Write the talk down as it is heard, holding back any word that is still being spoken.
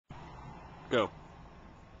Go.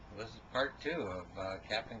 This is part 2 of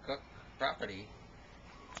Captain Cook property.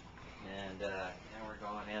 And now we're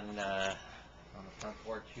going in on the front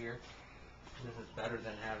porch here. This is better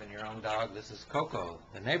than having your own dog. This is Coco,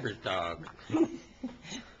 the neighbor's dog.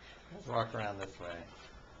 Let's walk around this way.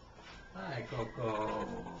 Hi, Coco.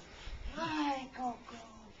 Hi, Coco.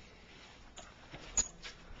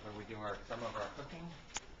 Where we do some of our cooking.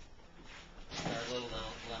 Our little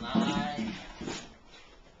lanai.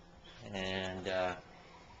 And anyway,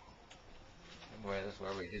 this is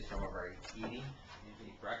where we do some of our eating.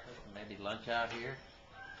 Usually breakfast and maybe lunch out here.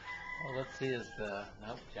 Well, let's see,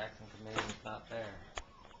 nope, Jackson Chameleon's not there.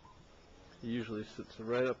 He usually sits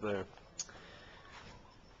right up there.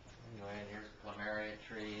 Anyway, and here's plumeria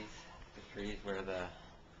trees. The trees where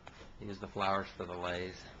use the flowers for the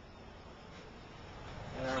lays.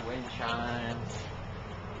 And our wind chimes.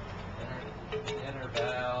 Dinner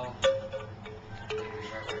bell.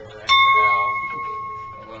 Remember to ring the bell.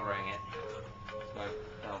 We'll ring it. So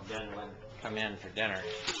tell Ben when come in for dinner.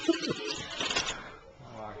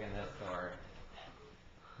 I'll walk in this door.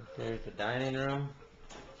 There's the dining room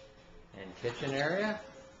and kitchen area.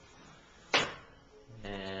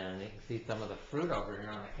 And you can see some of the fruit over here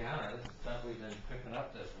on the counter. This is stuff we've been picking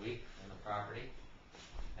up this week in the property.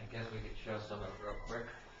 I guess we could show some of it real quick.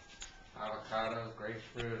 Avocados,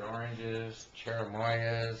 grapefruit, oranges,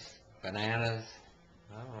 cherimoyas, bananas.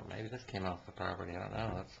 Oh, maybe this came off the property. I don't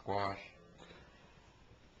know. That's squash.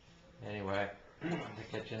 Anyway,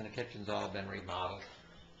 the kitchen's all been remodeled.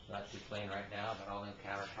 It's not too clean right now, but all new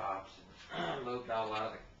countertops. Moved a lot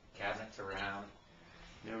of the cabinets around.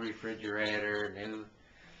 New refrigerator, new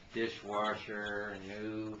dishwasher,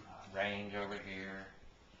 new range over here.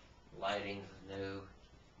 Lighting's new.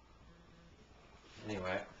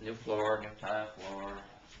 Anyway, new floor, new tile floor.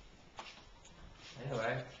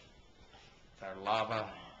 Anyway, it's our lava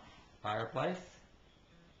fireplace.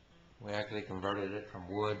 We actually converted it from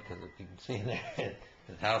wood because, if you can see there,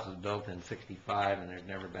 this house was built in '65 and there's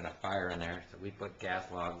never been a fire in there, so we put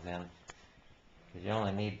gas logs in because you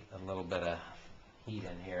only need a little bit of heat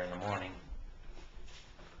in here in the morning.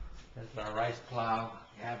 This is our rice plow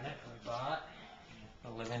cabinet we bought.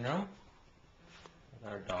 The living room with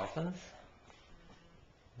our dolphins.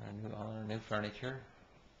 All our new furniture.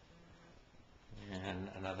 And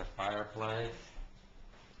another fireplace.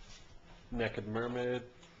 Naked mermaid.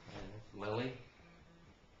 And it's Lily.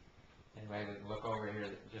 Anyway, we look over here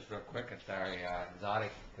just real quick. It's our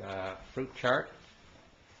exotic fruit chart.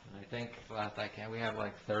 And I think last I can, we have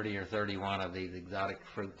like 30 or 31 of these exotic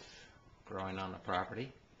fruits growing on the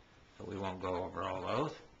property. So we won't go over all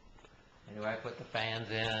those. Anyway, I put the fans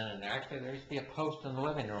in, and actually there used to be a post in the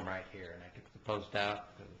living room right here, and I took the post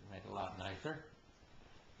out because it made it a lot nicer.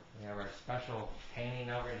 We have our special painting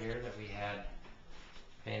over here that we had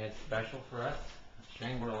painted special for us,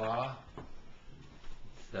 Shangri-La.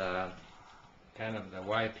 It's kind of the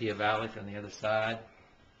Waipia Valley from the other side,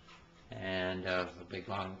 and the big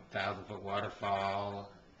long 1,000-foot waterfall,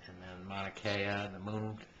 and then Mauna Kea, the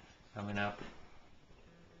moon coming up.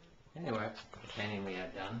 Anyway, the painting we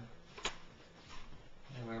had done.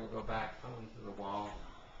 Anyway, we'll go back into the wall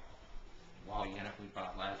unit we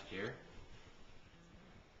bought last year.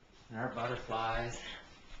 And our butterflies.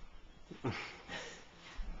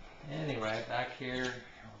 Anyway, back here,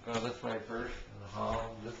 we'll go this way first in the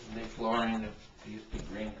hall. This is new flooring. It used to be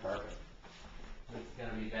green carpet. This is going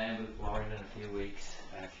to be bamboo flooring in a few weeks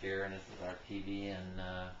back here, and this is our TV and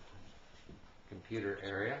computer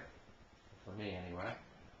area, for me anyway.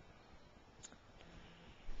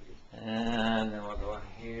 And then we'll go in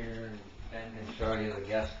here and Ben can show you the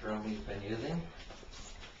guest room he's been using.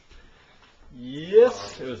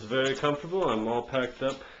 Yes, it was very comfortable. I'm all packed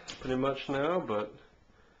up pretty much now, but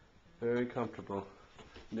very comfortable.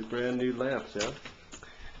 The brand new lamps, yeah?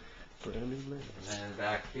 Brand new lamps. And then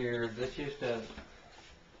back here,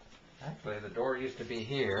 actually the door used to be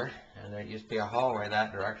here, and there used to be a hallway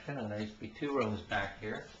that direction, and there used to be 2 rooms back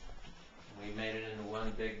here. We made it into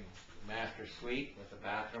one big master suite with a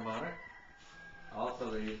bathroom on it. Also,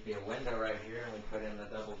 there used to be a window right here, and we put in the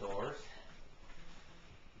double doors.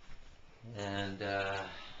 And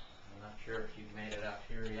I'm not sure if you've made it up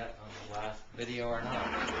here yet on the last video or not.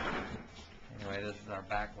 Anyway, this is our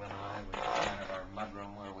back lanai, which is kind of our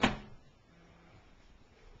mudroom where we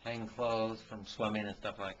hang clothes from swimming and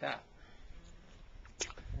stuff like that.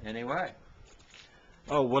 Anyway.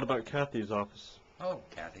 Oh, what about Kathy's office? Oh,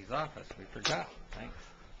 Kathy's office. We forgot. Thanks.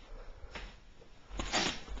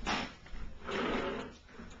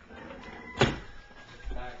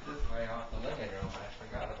 Back this way off the living room. I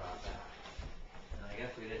forgot about that. And I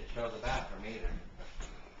guess we didn't show the bathroom either.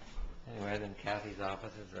 Anyway, then Kathy's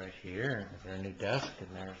office is right here. There's her new desk, and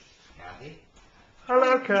there's Kathy.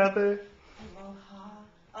 Hello, Kathy. Aloha,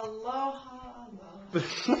 aloha,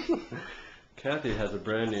 aloha. Kathy has a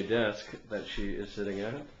brand new desk that she is sitting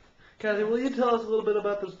at. Kathy, will you tell us a little bit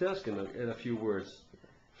about this desk in a few words?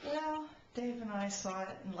 Well, Dave and I saw it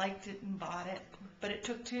and liked it and bought it, but it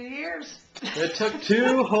took 2 years. It took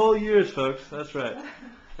 2 whole years, folks. That's right.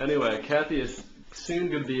 Anyway, Kathy is soon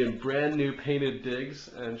going to be in brand new painted digs,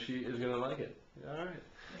 and she is going to like it. All right.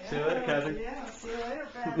 Yeah, See you later, Kathy. Yeah, see you later,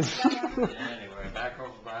 Pat. Anyway, back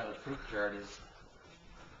over by the fruit chart is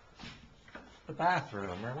the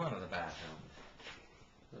bathroom, or one of the bathrooms.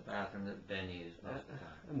 The bathroom that Ben used most of the time.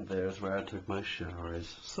 And there's where I took my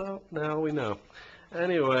showers. So now we know.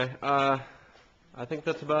 Anyway, I think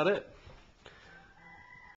that's about it.